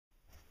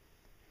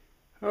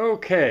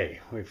Okay,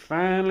 we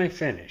finally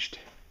finished.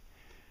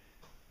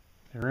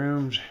 The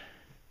room's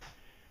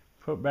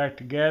put back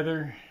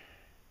together.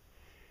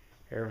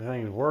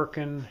 Everything's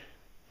working.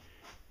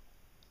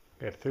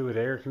 Got through with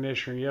the air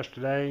conditioner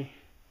yesterday.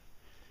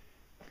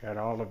 Got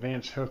all the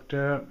vents hooked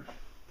up.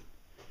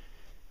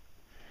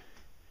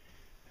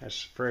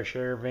 That's the fresh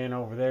air vent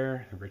over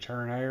there, the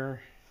return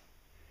air.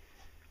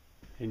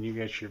 And you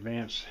got your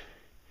vents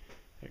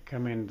that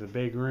come into the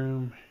big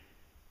room.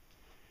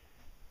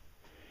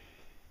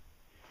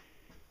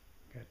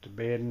 Got the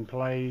bed in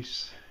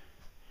place.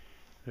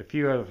 A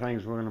few other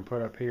things we're going to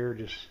put up here,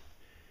 just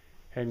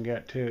hadn't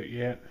got to it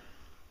yet.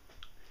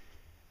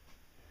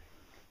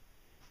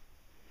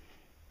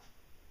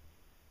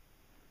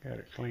 Got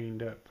it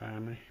cleaned up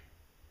finally.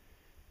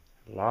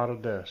 A lot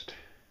of dust.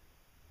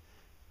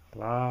 A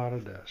lot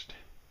of dust.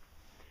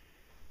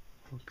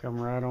 We'll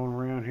come right on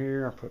around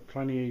here. I put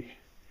plenty of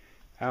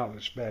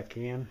outlets back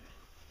in.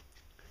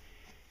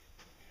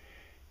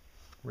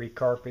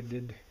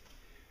 Recarpeted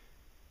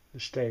the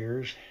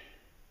stairs,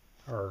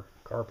 or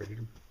carpeted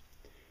them.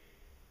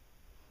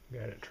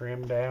 Got it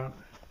trimmed out.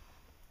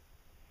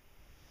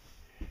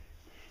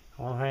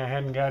 Only thing I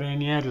hadn't got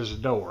in yet is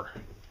the door.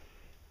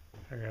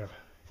 I gotta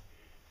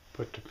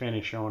put the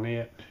finish on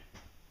it.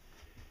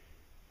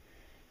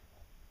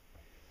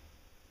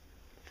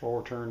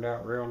 Floor turned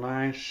out real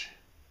nice.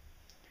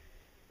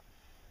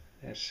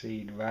 That's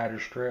the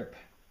divider strip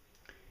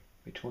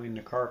between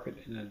the carpet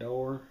and the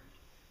door.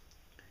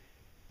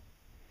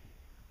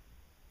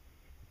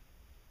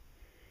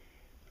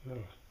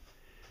 Little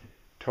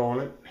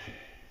toilet.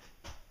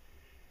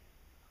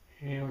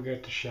 And we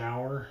got the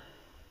shower.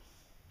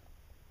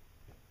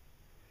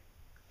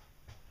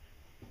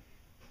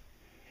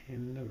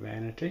 And the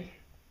vanity.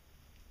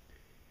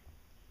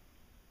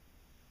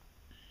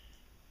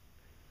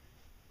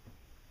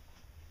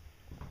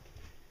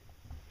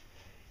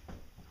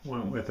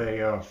 Went with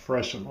a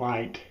fluorescent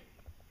light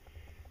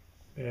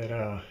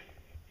that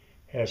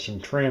has some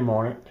trim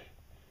on it.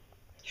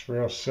 It's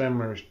real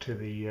similar to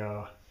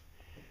the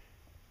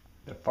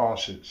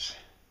faucets,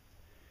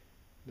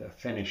 the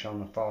finish on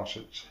the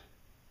faucets.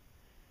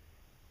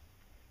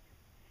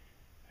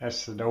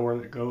 That's the door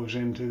that goes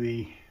into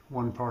the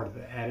one part of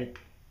the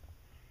attic.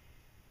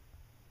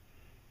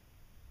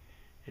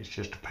 It's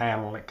just a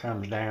panel that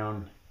comes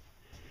down.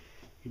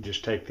 You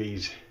just take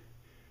these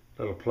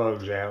little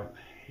plugs out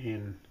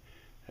and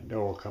the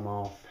door will come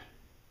off.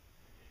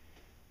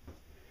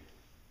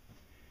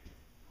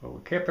 But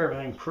we kept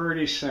everything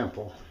pretty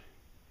simple.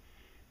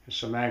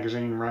 It's a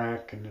magazine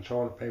rack and the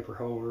toilet paper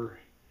holder.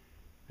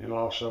 It'll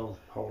also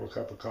hold a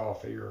cup of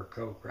coffee or a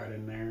Coke right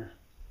in there.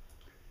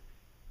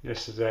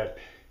 This is that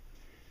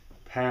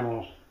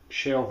panel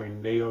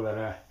shelving deal that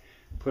I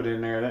put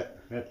in there.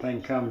 That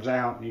thing comes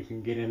out and you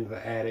can get into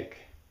the attic.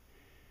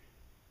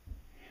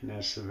 And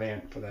that's the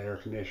vent for the air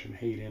conditioned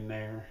heat in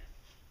there.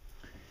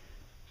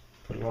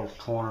 Put little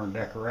corner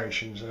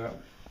decorations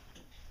up.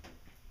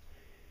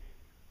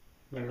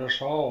 But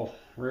it's all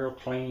real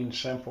clean,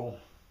 simple,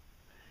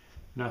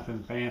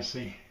 nothing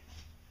fancy.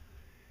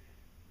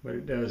 But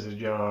it does the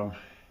job.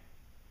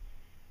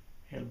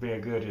 It'll be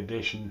a good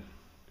addition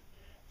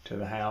to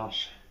the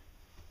house.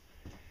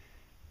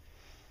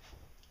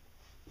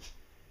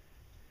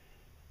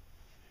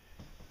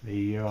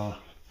 The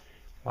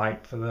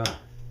light for the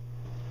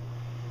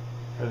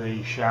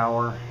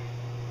shower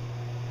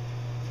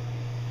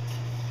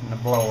and the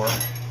blower.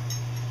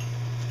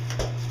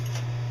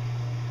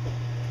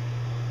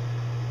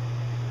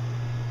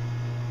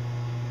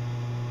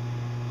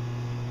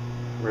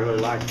 Really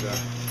like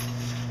the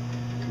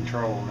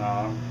control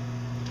knob.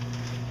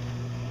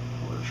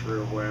 Works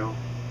real well.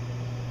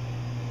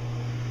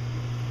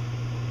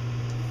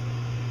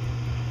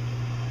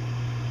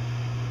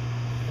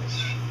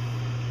 This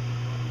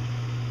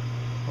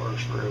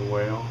works real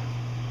well.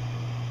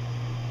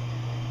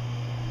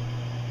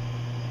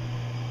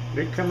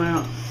 It come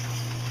out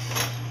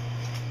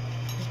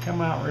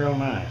real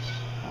nice.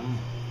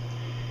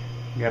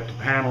 Got the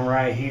panel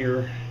right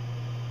here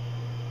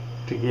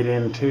to get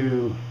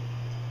into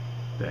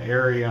the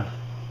area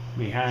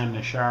behind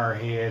the shower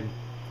head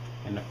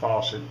and the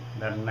faucet.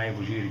 That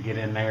enables you to get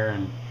in there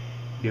and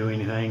do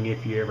anything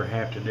if you ever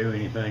have to do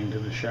anything to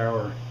the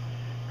shower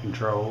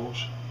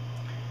controls.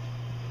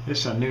 This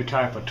is a new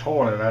type of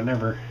toilet. I've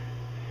never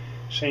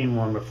seen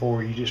one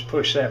before. You just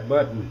push that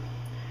button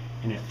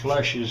and it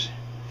flushes.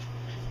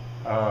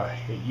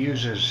 It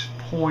uses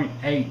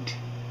 0.8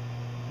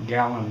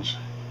 gallons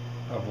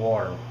of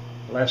water,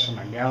 less than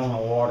a gallon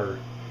of water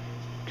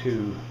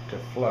to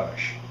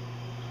flush.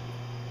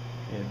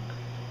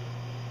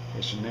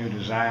 It's a new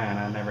design.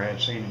 I never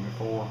had seen it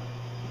before.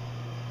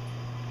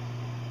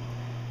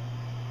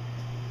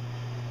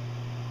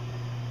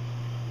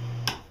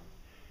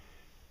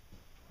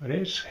 But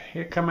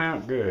it come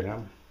out good.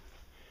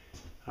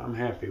 I'm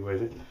happy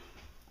with it.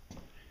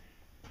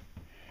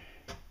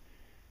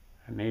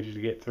 I needed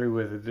to get through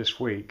with it this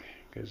week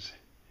because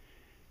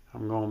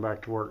I'm going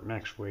back to work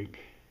next week.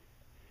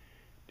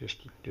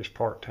 Just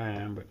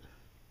part-time, but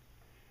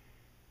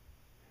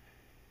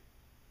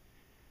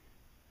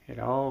it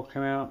all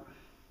came out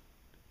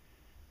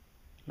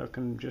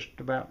looking just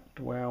about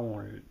the way I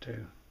wanted it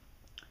to.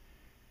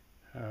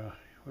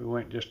 We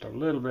went just a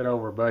little bit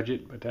over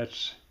budget, but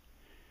it's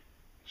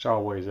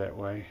always that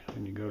way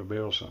when you go to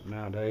build something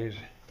nowadays.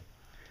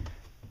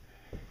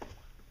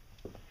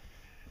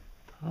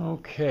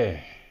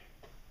 Okay.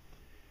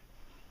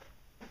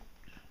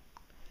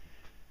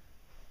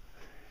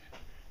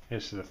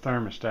 This is the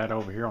thermostat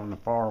over here on the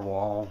far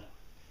wall.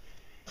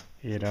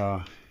 It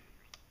I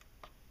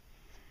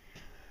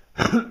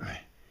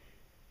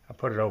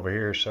put it over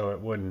here so it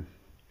wouldn't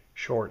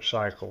short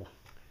cycle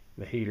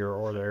the heater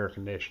or the air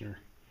conditioner.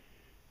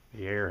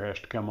 The air has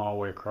to come all the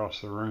way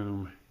across the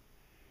room,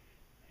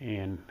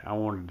 and I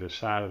wanted the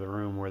side of the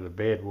room where the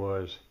bed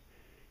was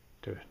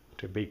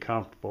to be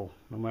comfortable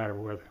no matter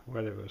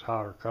whether it was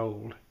hot or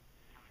cold.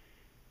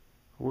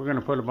 We're going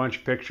to put a bunch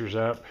of pictures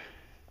up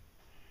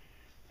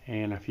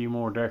and a few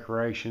more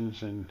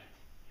decorations, and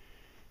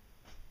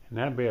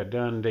that'll be a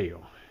done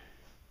deal.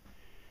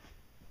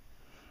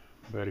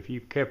 But if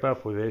you've kept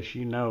up with this,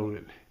 you know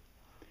that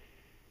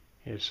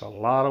it's a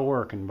lot of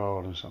work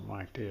involved in something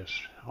like this,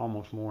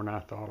 almost more than I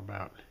thought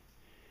about.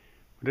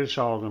 But it's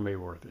all going to be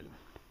worth it.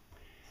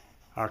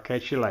 I'll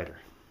catch you later.